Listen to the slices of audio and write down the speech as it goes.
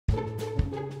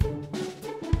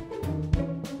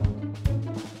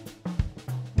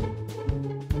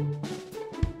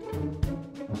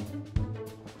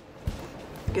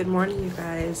Good morning, you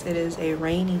guys. It is a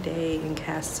rainy day in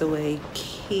Castaway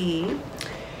Cay.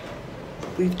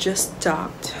 We've just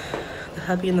docked. The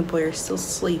hubby and the boy are still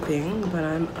sleeping, but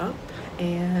I'm up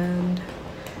and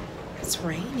it's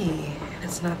rainy.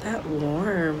 It's not that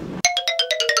warm.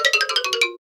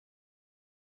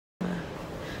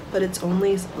 But it's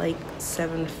only like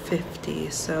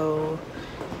 7:50, so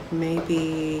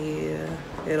maybe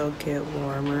it'll get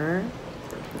warmer.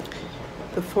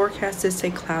 The forecast did say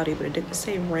cloudy, but it didn't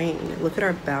say rain. Look at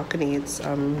our balcony, it's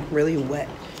really wet.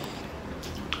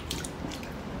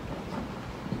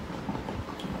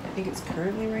 I think it's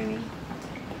currently raining.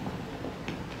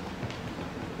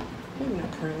 Maybe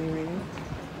not currently raining.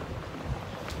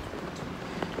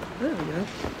 I don't know.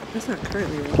 It's not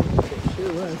currently raining. It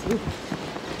sure was. Ooh,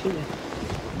 chilly.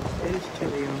 It is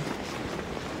chilly, y'all.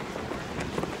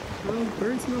 Oh,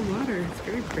 birds in the water. It's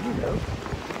very pretty though.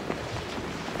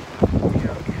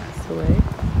 Castaway.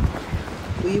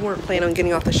 We weren't planning on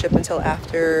getting off the ship until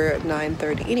after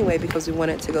 9:30 anyway, because we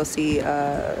wanted to go see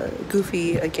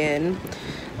Goofy again.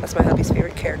 That's my hubby's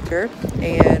favorite character,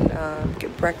 and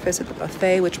get breakfast at the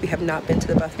buffet, which we have not been to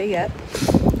the buffet yet,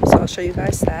 so I'll show you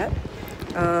guys that.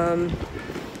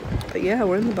 But yeah,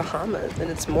 we're in the Bahamas and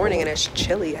it's morning and it's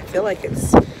chilly. I feel like it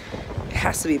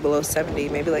has to be below 70,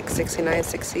 maybe like 69,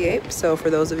 68. So for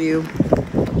those of you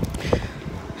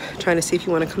trying to see if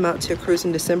you want to come out to a cruise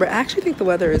in December, I actually think the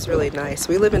weather is really nice.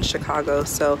 We live in Chicago,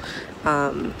 so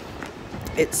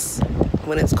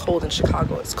when it's cold in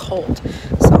Chicago, it's cold.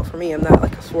 So for me, I'm not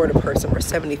like a Florida person where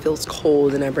 70 feels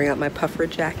cold and I bring out my puffer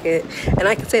jacket. And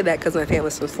I can say that because my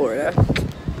family's from Florida.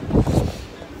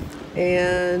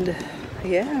 And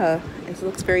yeah, it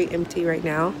looks very empty right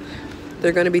now.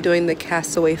 They're going to be doing the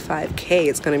Castaway 5K.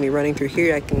 It's going to be running through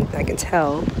here. I can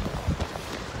tell.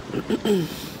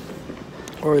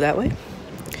 Or that way.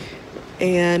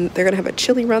 And they're going to have a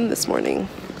chili run this morning.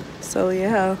 So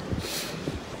yeah.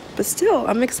 But still,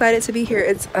 I'm excited to be here.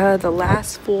 It's the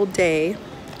last full day.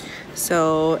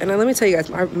 So, and let me tell you guys,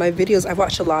 my videos, I've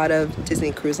watched a lot of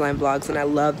Disney Cruise Line vlogs and I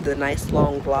love the nice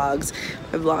long vlogs.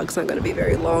 My vlog's not going to be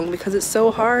very long because it's so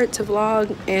hard to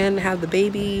vlog and have the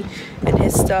baby and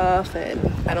his stuff,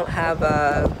 and I don't have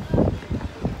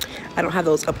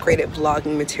those upgraded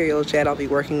vlogging materials yet. I'll be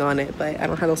working on it, but I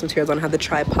don't have those materials. I don't have the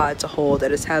tripod to hold. I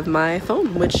just have my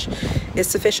phone, which is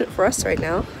sufficient for us right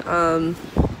now.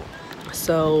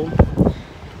 So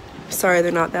sorry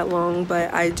they're not that long,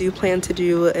 but I do plan to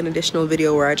do an additional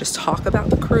video where I just talk about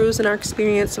the cruise and our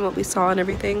experience and what we saw and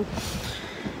everything.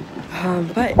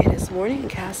 But it is morning in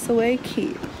Castaway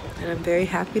Cay and I'm very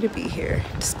happy to be here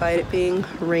despite it being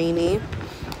rainy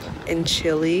and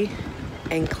chilly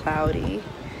and cloudy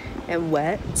and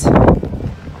wet.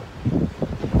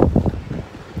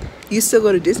 You still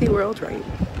go to Disney World, right?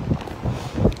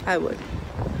 I would.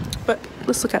 But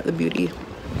let's look at the beauty.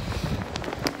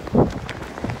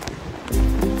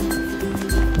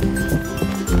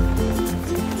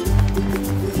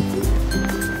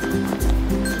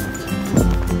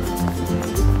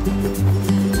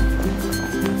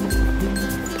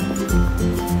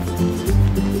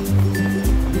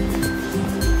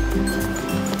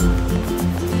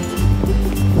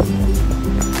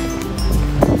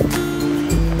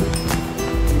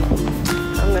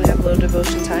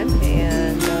 Devotion time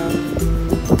and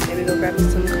maybe go grab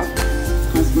some coffee.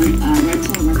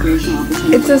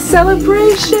 It's a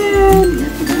celebration!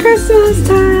 Christmas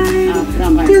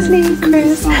time! Disney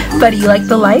Christmas. Buddy, you like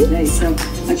the lights?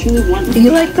 Do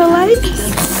you like the lights?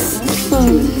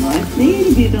 They need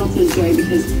to be able to enjoy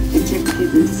because it checked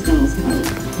kids into Skulls Out,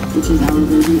 which is our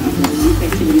version of the youth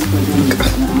activities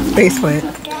program. Basement.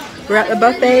 We're at the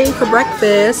buffet for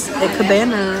breakfast at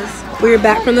Cabanas. We're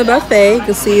back from the buffet. You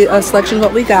can see a selection of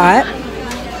what we got.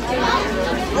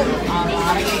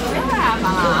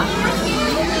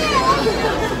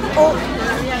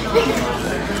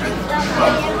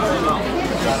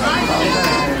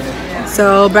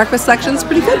 So breakfast section's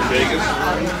pretty good.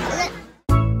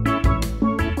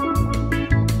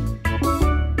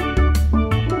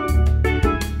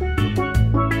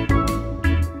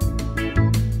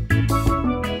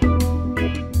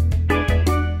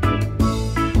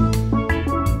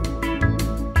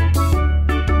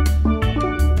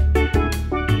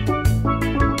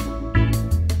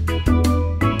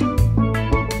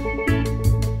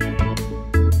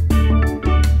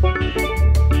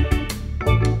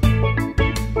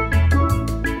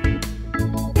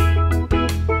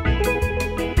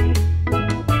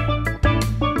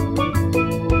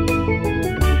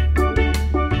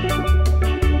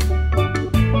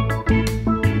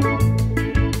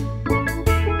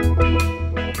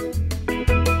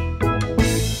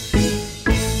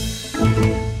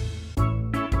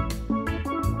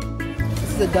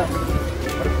 duck.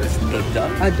 The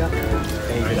duck? A duck.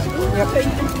 Yep.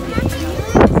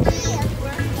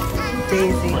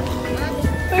 Daisy.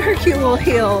 Look at her cute little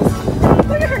heels.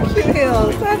 Look at her cute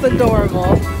heels. That's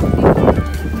adorable.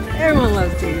 Everyone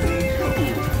loves Daisy.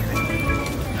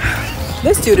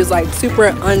 This dude is like super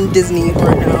un-Disney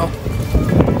right now.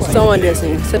 So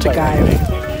un-Disney. Such a guy.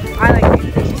 I like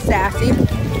Daisy. She's sassy.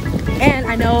 And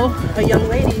I know a young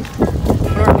lady,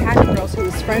 one of our passion girls, who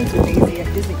is friends with Daisy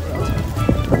at Disney World.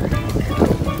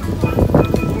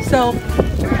 So,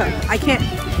 I can't,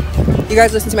 you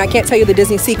guys listen to me, I can't tell you the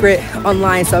Disney secret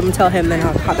online, so I'm gonna tell him, then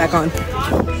I'll hop back on.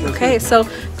 Okay, so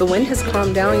the wind has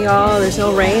calmed down, y'all. There's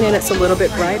no rain and it's a little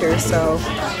bit brighter, so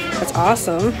that's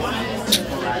awesome.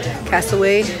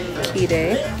 Castaway Cay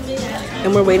Day,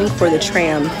 and we're waiting for the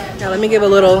tram. Now let me give a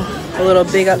little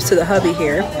big ups to the hubby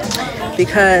here,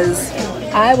 because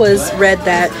I read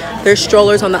that there's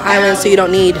strollers on the island, so you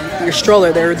don't need your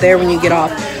stroller. They're there when you get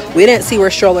off. We didn't see where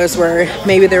strollers were.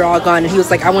 Maybe they're all gone. And he was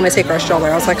like, I want to take our stroller.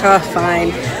 I was like, oh,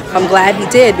 fine. I'm glad he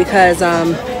did, because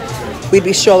we'd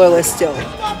be strollerless still.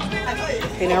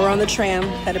 Okay, now we're on the tram.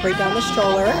 Had to break down the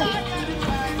stroller.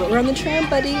 But we're on the tram,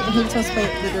 buddy. And he tells us about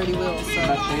the dirty wheels. So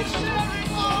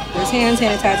there's hand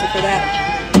sanitizer for that.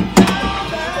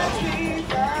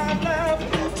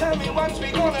 Tell me what we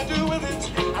gonna do with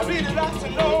it. I really like to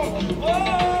know.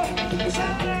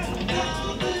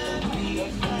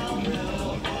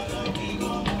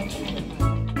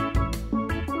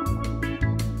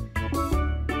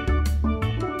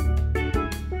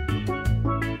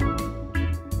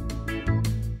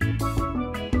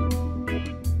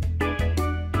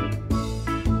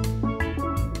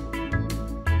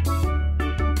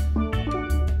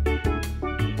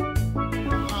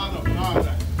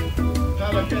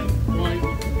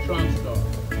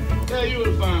 There you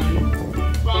will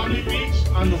find Farmley Beach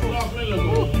and the Snorkeling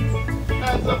Lagoon,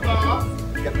 and the bar,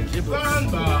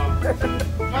 sandbar,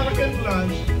 Pelican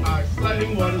Plunge, our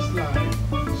sliding water slide,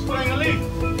 Spring Leap,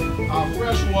 our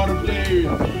freshwater play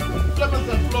area, flippers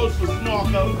and floats for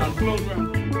snorkel and float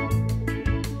around.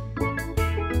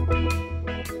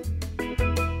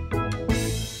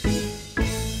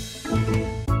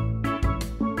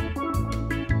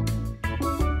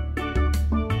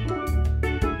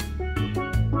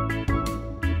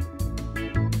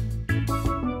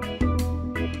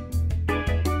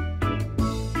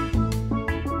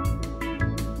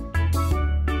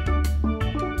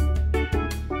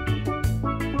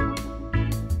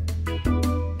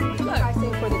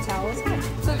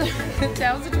 The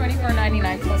towels are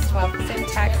 $24.99 plus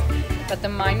 12% tax, but the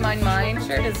Mine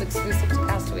shirt is exclusive to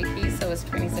Castaway Cay, so it's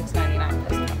 $26.99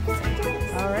 plus 12%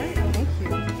 tax. All right, thank you.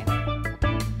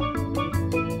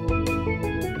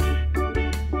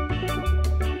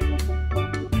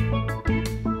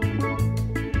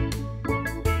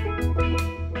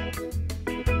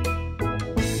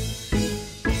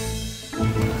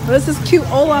 This is cute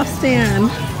Olaf stand,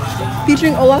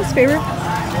 featuring Olaf's favorite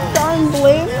darn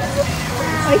bling.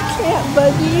 I can't,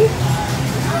 buddy.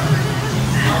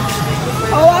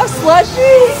 Olaf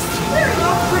slushies.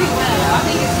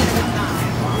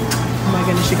 Oh my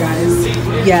goodness, you guys.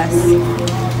 Yes.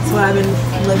 That's what I've been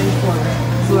living for.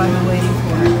 That's what I've been waiting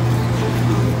for.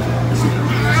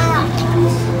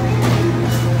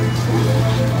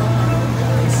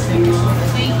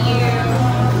 Thank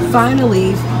you. Finally,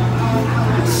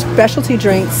 specialty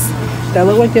drinks that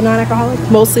look like they're non-alcoholic,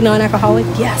 mostly non-alcoholic.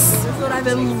 Yes, that's what I've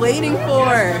been waiting for.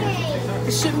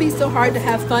 It shouldn't be so hard to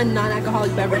have fun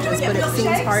non-alcoholic beverages, but it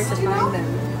seems hard to find them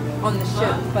on the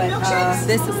ship. But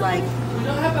this is like,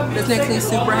 this makes me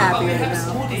super happy right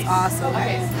now. It's awesome.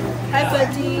 Hi,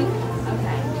 buddy.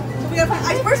 Okay. So we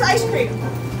gotta first ice cream.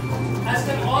 Ask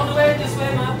them all the way this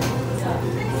way, Mom.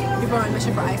 People are on a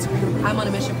mission for ice cream. I'm on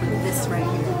a mission for this right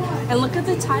here. And look at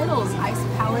the titles: Ice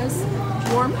Palace,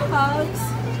 Warm Hugs,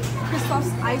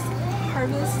 Kristoff's Ice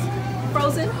Harvest,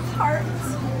 Frozen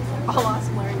Hearts, all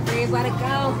awesome learning dreams. Let it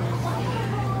go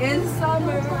in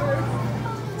summer.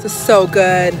 This is so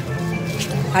good.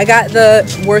 I got the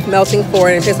worth melting for,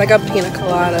 and it tastes like a pina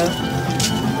colada.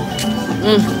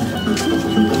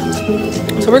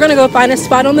 So we're gonna go find a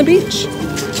spot on the beach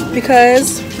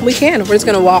because we can. We're just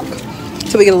gonna walk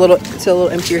till we get to a little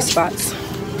emptier spots.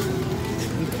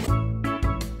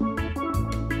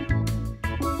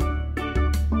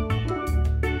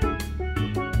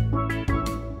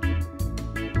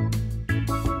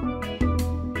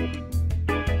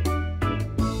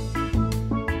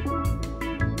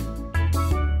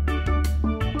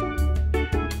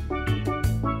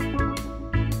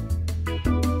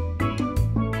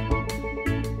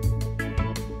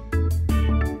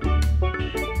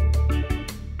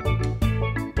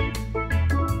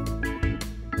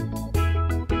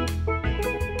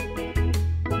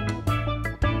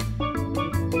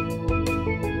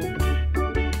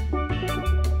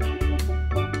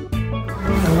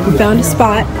 We found a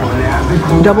spot,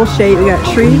 double shade. We got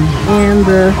tree and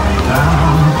the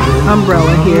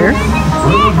umbrella here.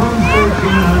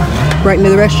 Right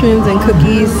near the restrooms and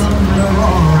cookies.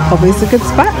 Hopefully it's a good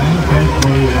spot.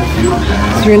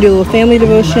 So we're gonna do a little family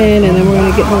devotion and then we're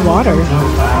gonna get the water.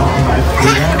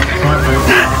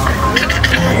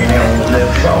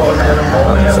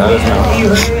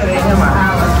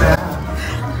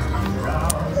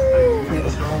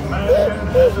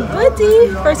 Buddy,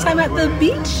 first time at the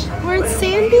beach. Where's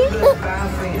Sandy?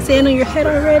 Sand on your head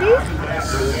already?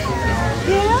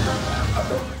 Yeah?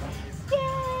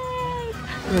 Yay!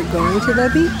 We're going to the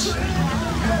beach.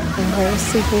 And our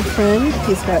sleeping friend,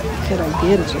 he's got a good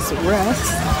idea to just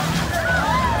rest.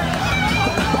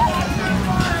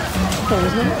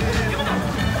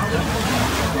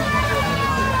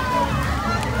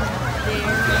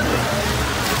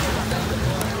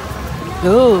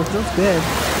 Oh, that's good.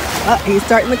 Oh, he's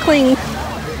starting to cling.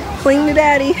 Cling to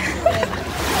daddy.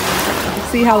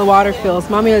 See how the water feels.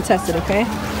 Mommy will test it, okay?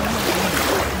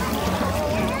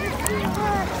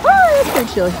 Oh, that's pretty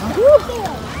chilly. Woo.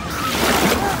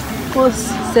 We'll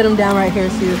sit him down right here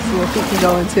so your feet can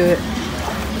go into it.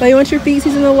 But you want your feet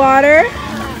in the water?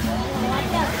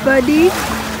 Buddy?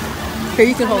 Here,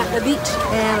 you can hold it. At the beach,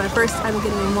 and my first time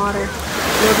getting in water.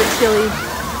 A little bit chilly.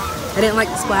 I didn't like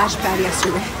the splash pad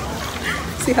yesterday.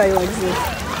 See how he likes this.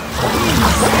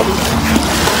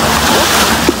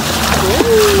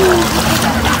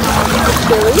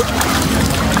 Chilly.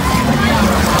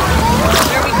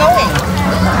 Where are we going?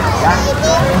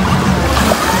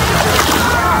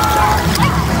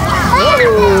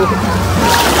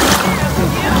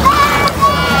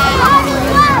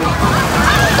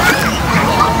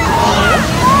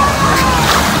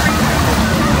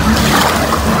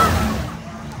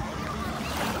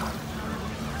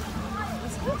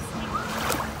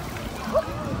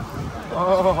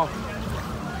 Oh,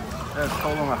 that's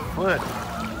cold on my foot.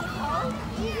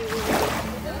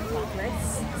 Nice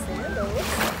sandals.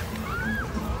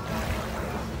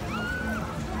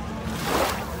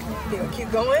 You keep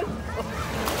going?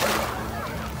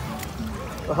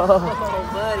 Oh,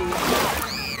 buddy.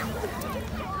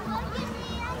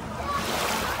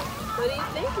 What do you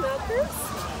think, Marcus?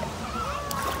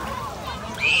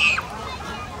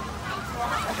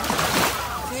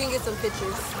 So you can get some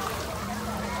pictures.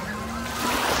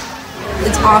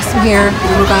 It's awesome here. The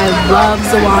little guy loves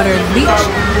the water at the beach.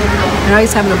 And I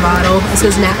always having a bottle. It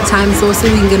says nap time, so we'll see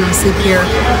if we can get him to sleep here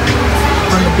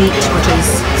on the beach, which is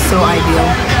so ideal.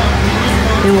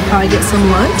 Then we'll probably get some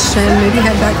lunch and maybe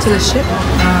head back to the ship.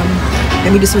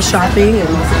 Maybe do some shopping and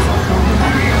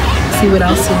see what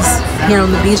else is here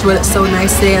on the beach. But it's so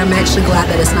nice today. I'm actually glad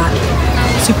that it's not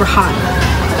super hot.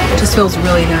 It just feels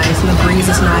really nice and the breeze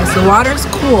is nice. The water's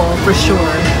cool for sure.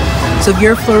 So if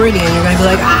you're Floridian, you're gonna be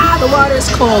like, ah, the water's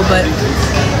cold, but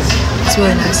it's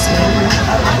really nice today.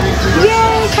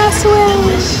 Yay, Castaway!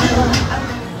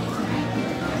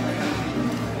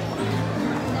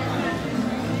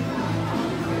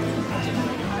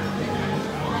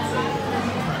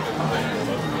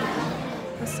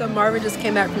 So Marvin just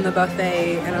came back from the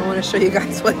buffet and I want to show you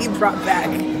guys what he brought back.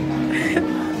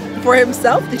 For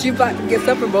himself? Did you get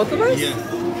some for both of us? Yeah.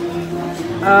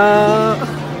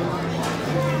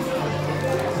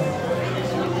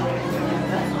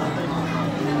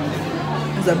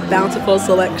 It's a bountiful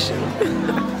selection.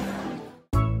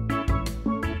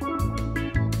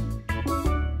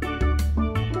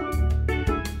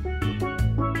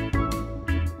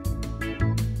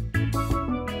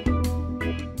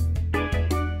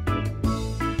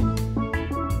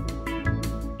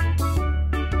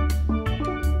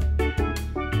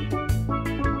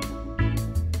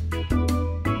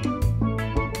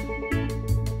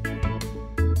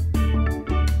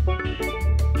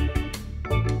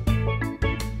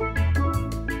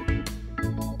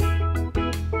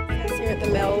 At the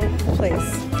Mel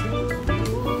place.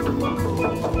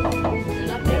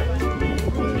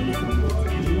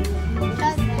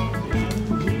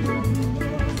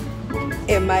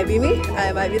 It might be me.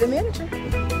 I might be the manager.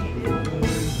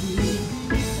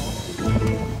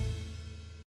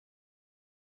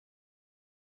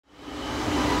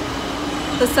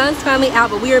 The sun's finally out,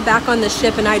 but we are back on the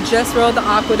ship and I just rode the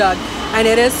Aqua-duck and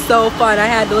it is so fun. I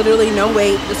had literally no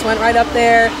wait. Just went right up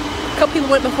there. A couple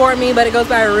people went before me, but it goes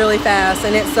by really fast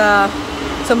and it's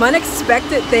some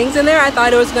unexpected things in there. I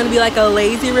thought it was going to be like a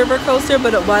lazy river coaster,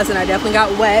 but it wasn't. I definitely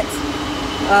got wet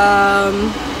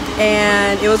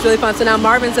and it was really fun. So now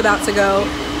Marvin's about to go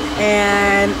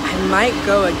and I might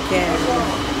go again,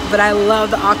 but I love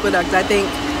the Aqua-ducks. I think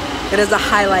it is a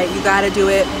highlight. You got to do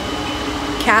it.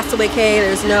 Castaway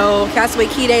Cay, Castaway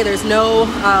Cay Day, there's no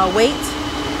wait.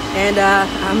 And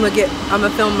I'm gonna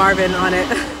film Marvin on it.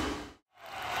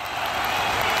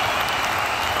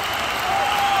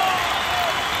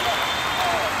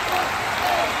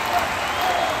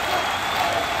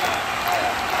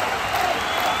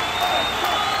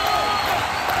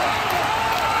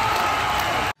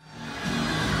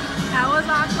 How was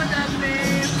Aqua-duck,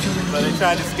 babe? But they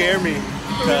tried to scare me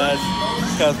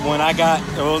because when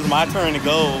it was my turn to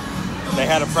go, they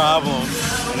had a problem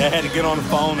and they had to get on the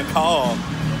phone and call.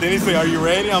 Then he said, "Are you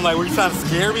ready?" I'm like, "Were you trying to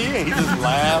scare me?" And he just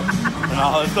laughed and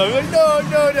all that stuff. He's like, no,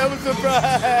 that was a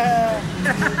surprise.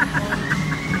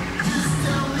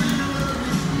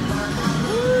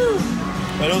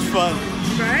 But it was fun.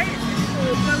 Right? It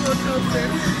was a fun little coaster.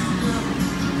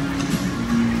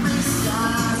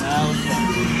 That was fun.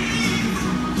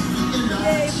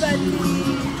 Yay, buddy.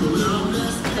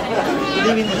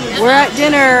 We're at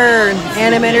dinner,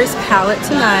 Animator's Palette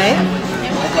tonight,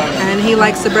 and he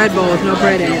likes the bread bowl with no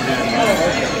bread in it.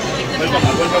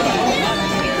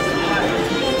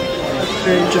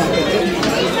 Very jumpy.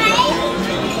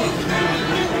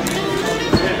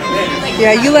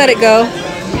 Yeah, you let it go.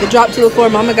 It dropped to the floor.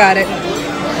 Mama got it.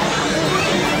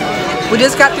 We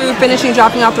just got through finishing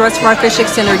dropping off the rest of our fish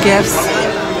extender gifts.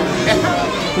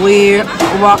 We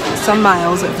walked some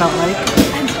miles, it felt like.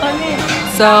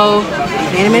 So,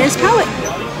 Animator's Palette.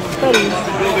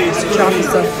 Choppy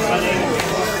stuff.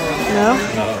 No?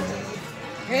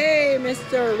 Hey,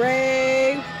 Mr.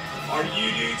 Ray. Are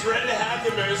you dudes ready to have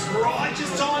the most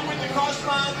righteous time with the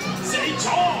Crossman? Say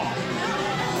Tom!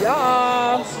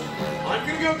 Yeah. I'm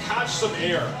gonna go catch some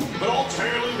air, but I'll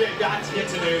totally be back to get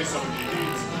to know some of you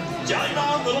dudes.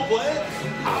 Jellybomb, Little Blade,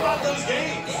 how about those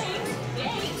games?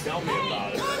 Tell me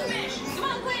about it. Come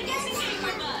on, play a guessing game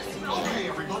with us. Okay,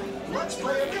 everybody, let's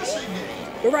play a guessing game.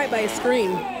 We're right by a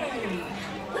screen.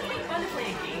 Let's make fun of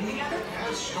playing a game together.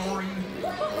 A story.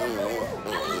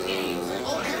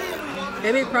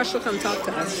 Maybe Crush will come talk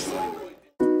to us.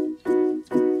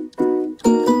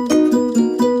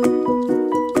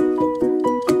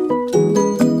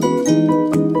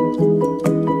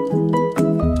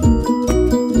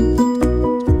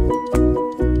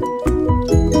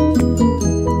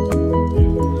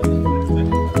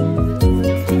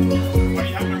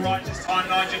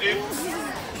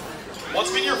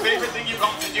 What's been your favorite thing you've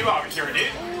got to do out here,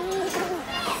 dude?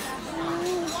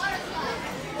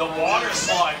 The water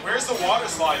slide. Where's the water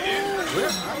slide, dude?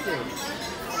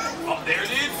 Up there,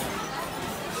 dude?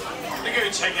 I'm gonna go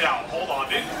check it out. Hold on,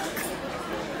 dude.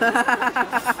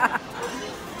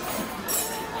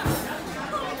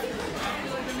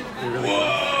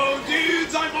 Whoa,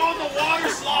 dudes, I'm on the water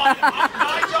slide.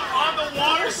 I'm on the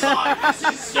water slide. This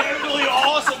is totally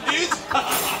awesome, dudes.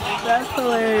 That's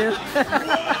hilarious.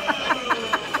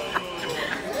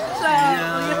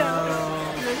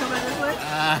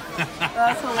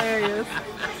 That's hilarious.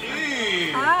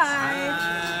 Dude.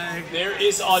 Hi. There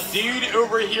is a dude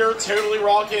over here totally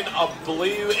rocking a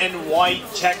blue and white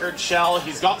checkered shell.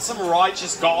 He's got some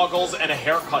righteous goggles and a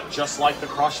haircut just like the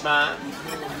Crush Man.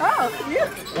 Oh, you.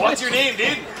 What's your name,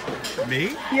 dude?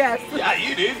 Me? Yes. Yeah,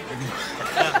 you, dude.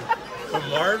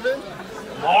 Marvin?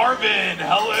 Marvin.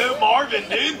 Hello, Marvin,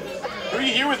 dude. Who are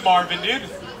you here with, Marvin, dude?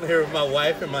 I'm here with my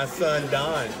wife and my son,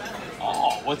 Don.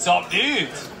 Oh, what's up, dude?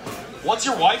 What's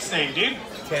your wife's name, dude?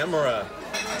 Tamara.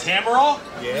 Tamara?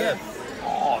 Yes.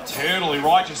 Oh, totally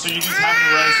righteous. So you dudes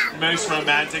having the most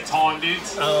romantic time,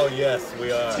 dudes? Oh, yes,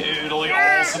 we are. Totally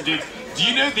awesome, dudes. Do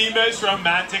you know the most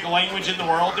romantic language in the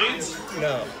world, dudes?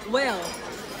 No. Well.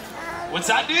 What's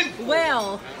that, dude?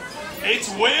 Well. It's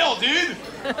whale, dude.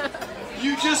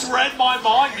 You just read my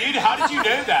mind, dude. How did you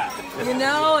know that? You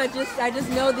know, I just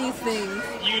know these things.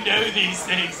 You know these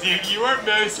things, dude. You are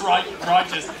most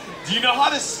righteous. Do you know how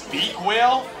to speak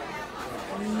whale?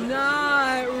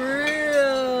 Not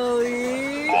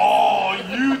really. Oh,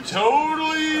 you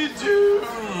totally do,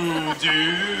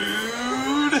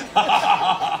 dude.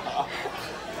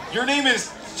 Your name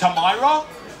is Tamira?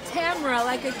 Tamara,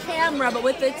 like a camera, but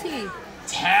with a T.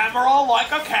 Tamara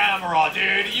like a camera,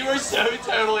 dude. You are so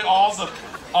totally awesome.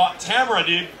 Tamara,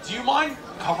 dude, do you mind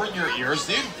covering your ears,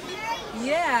 dude?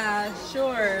 Yeah,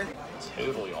 sure.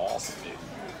 Totally awesome, dude.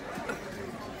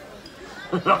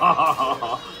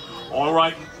 All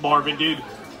right, Marvin, dude.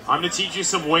 I'm gonna teach you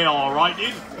some whale, all right,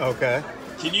 dude? Okay.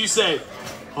 Can you say,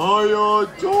 I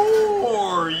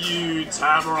adore you,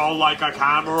 Tamara like a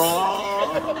camera?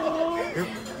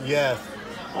 Yes.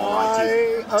 All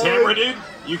right, dude. Tamara, dude,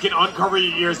 you can uncover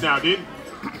your ears now, dude.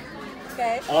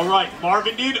 Okay. All right,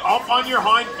 Marvin, dude, up on your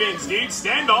hind fins, dude.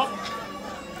 Stand up.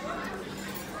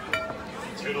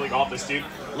 Totally got this, dude.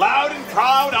 Loud and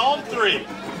proud on 3.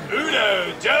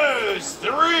 Uno, dos,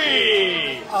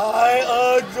 three. I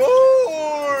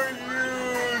adore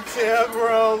you,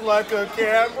 camera like a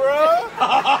camera.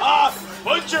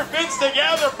 Put your fits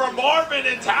together for Marvin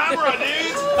and Tamara,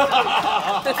 dudes.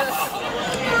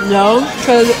 No,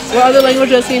 because what other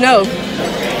language does he know?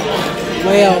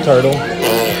 Well, Turtle.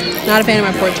 not a fan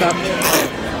of my pork chop. Oh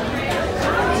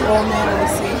man,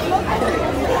 let's see.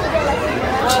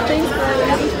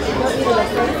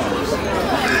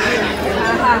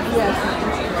 Yes.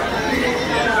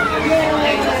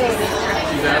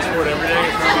 She's asked for it every day.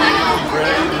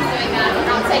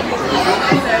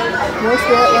 Most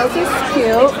of this is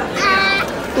cute.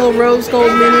 Little rose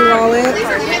gold mini wallet.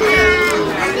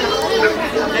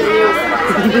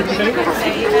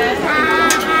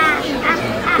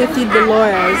 $50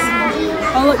 Dolores.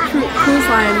 Oh look, cruise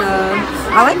line.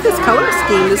 I like this color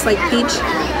scheme. This like peach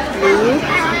blue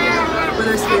with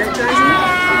her spirit jersey.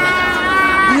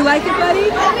 Do you like it, buddy?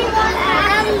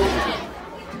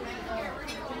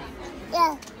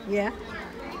 Yeah. Yeah.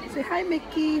 Say hi,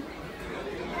 Mickey.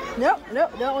 Nope,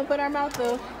 nope, don't open our mouth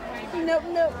though. Nope,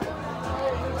 nope.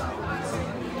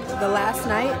 The last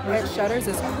night, Red Shutters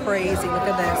is crazy. Look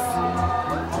at this.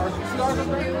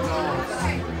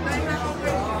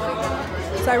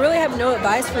 So I really have no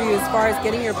advice for you as far as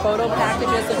getting your photo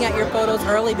packages, looking at your photos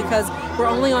early, because we're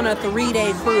only on a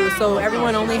 3-day cruise. So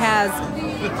everyone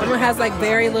has like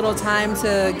very little time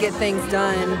to get things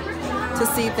done, to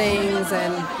see things,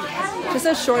 and just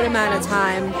a short amount of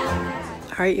time.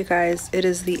 All right, you guys, it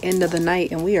is the end of the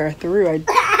night and we are through. I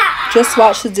just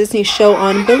watched the Disney show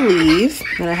on Believe,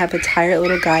 and I have a tired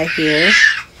little guy here.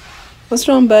 What's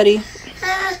wrong, buddy?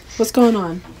 What's going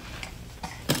on?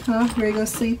 Huh? Ready to go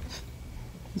sleep?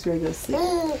 He's ready to go sleep.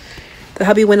 The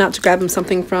hubby went out to grab him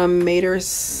something from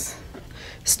Mater's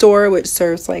store, which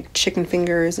serves like chicken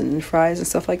fingers and fries and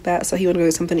stuff like that. So he wanted to go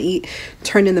get something to eat.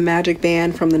 Turned in the magic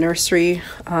band from the nursery,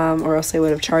 or else they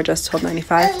would have charged us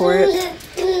 $12.95 for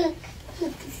it.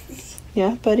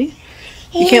 Yeah, buddy?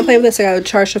 You can't play with this. I gotta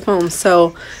charge the phone.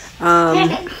 So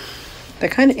that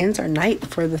kind of ends our night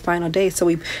for the final day. So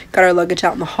we got our luggage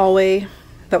out in the hallway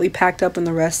that we packed up, and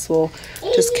the rest will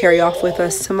just carry off with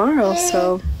us tomorrow.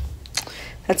 So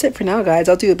that's it for now, guys.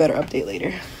 I'll do a better update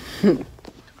later.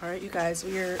 All right, you guys,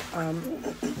 we are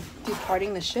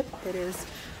departing the ship. It is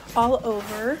all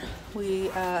over.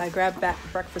 I grabbed back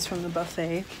breakfast from the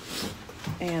buffet,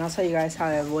 and I'll tell you guys how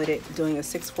I avoided doing a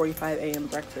 6:45 a.m.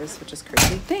 breakfast, which is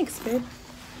crazy. Thanks, babe.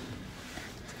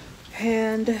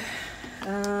 And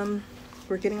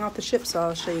we're getting off the ship, so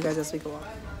I'll show you guys as we go off.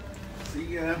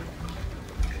 See ya.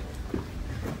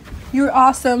 You're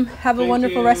awesome. Have a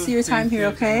wonderful rest of your time here,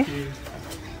 okay?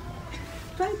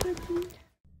 Bye, buddy.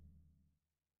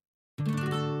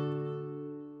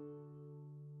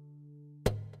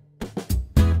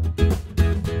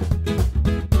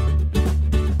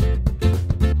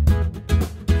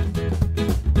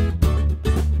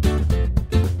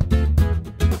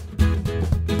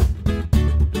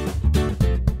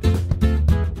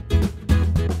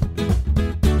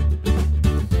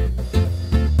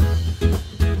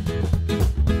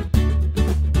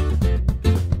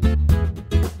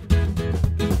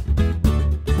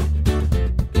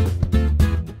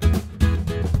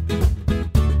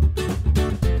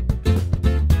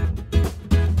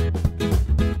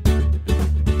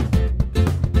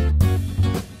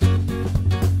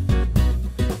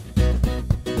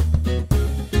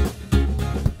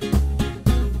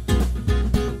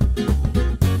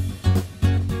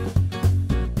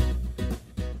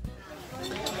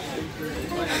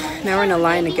 Now we're in a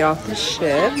line to get off the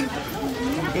ship,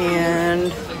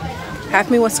 and half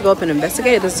of me wants to go up and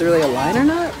investigate if this is really a line or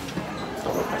not.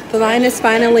 The line is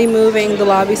finally moving. The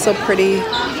lobby's so pretty.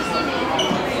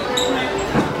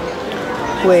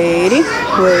 Waiting,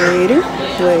 waiting,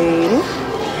 waiting.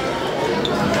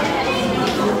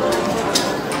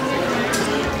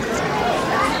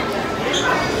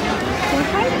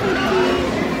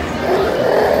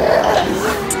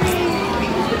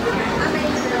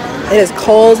 It is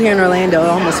cold here in Orlando. It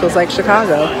almost feels like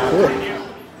Chicago. Ooh.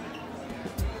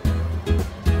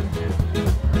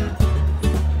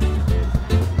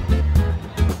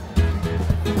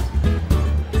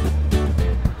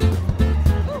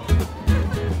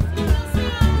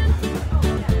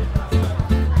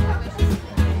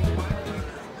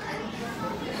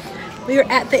 We are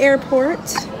at the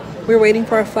airport. We're waiting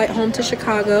for our flight home to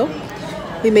Chicago.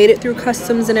 We made it through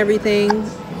customs and everything,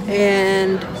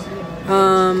 and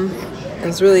it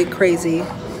was really crazy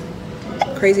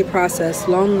process,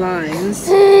 long lines,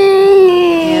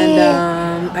 and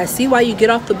I see why you get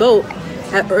off the boat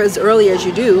as early as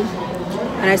you do.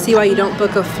 And I see why you don't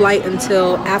book a flight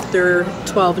until after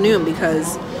 12 noon,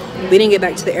 because we didn't get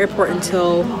back to the airport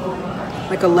until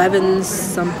like 11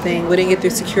 something. We didn't get through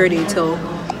security until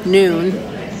noon.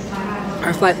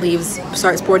 Our flight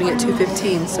starts boarding at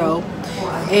 2:15. So,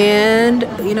 and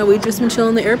you know, we've just been chilling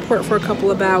in the airport for a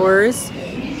couple of hours.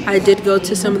 I did go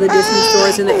to some of the Disney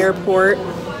stores in the airport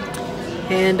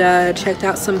and checked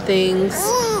out some things.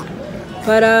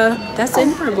 But that's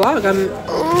it for a vlog.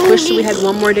 I wish we had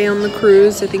one more day on the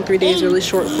cruise. I think 3 days is really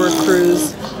short for a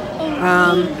cruise.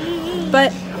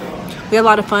 But we had a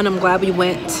lot of fun. I'm glad we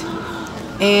went.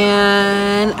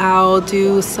 And I'll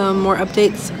do some more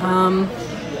updates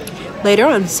later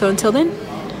on. So until then,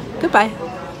 goodbye.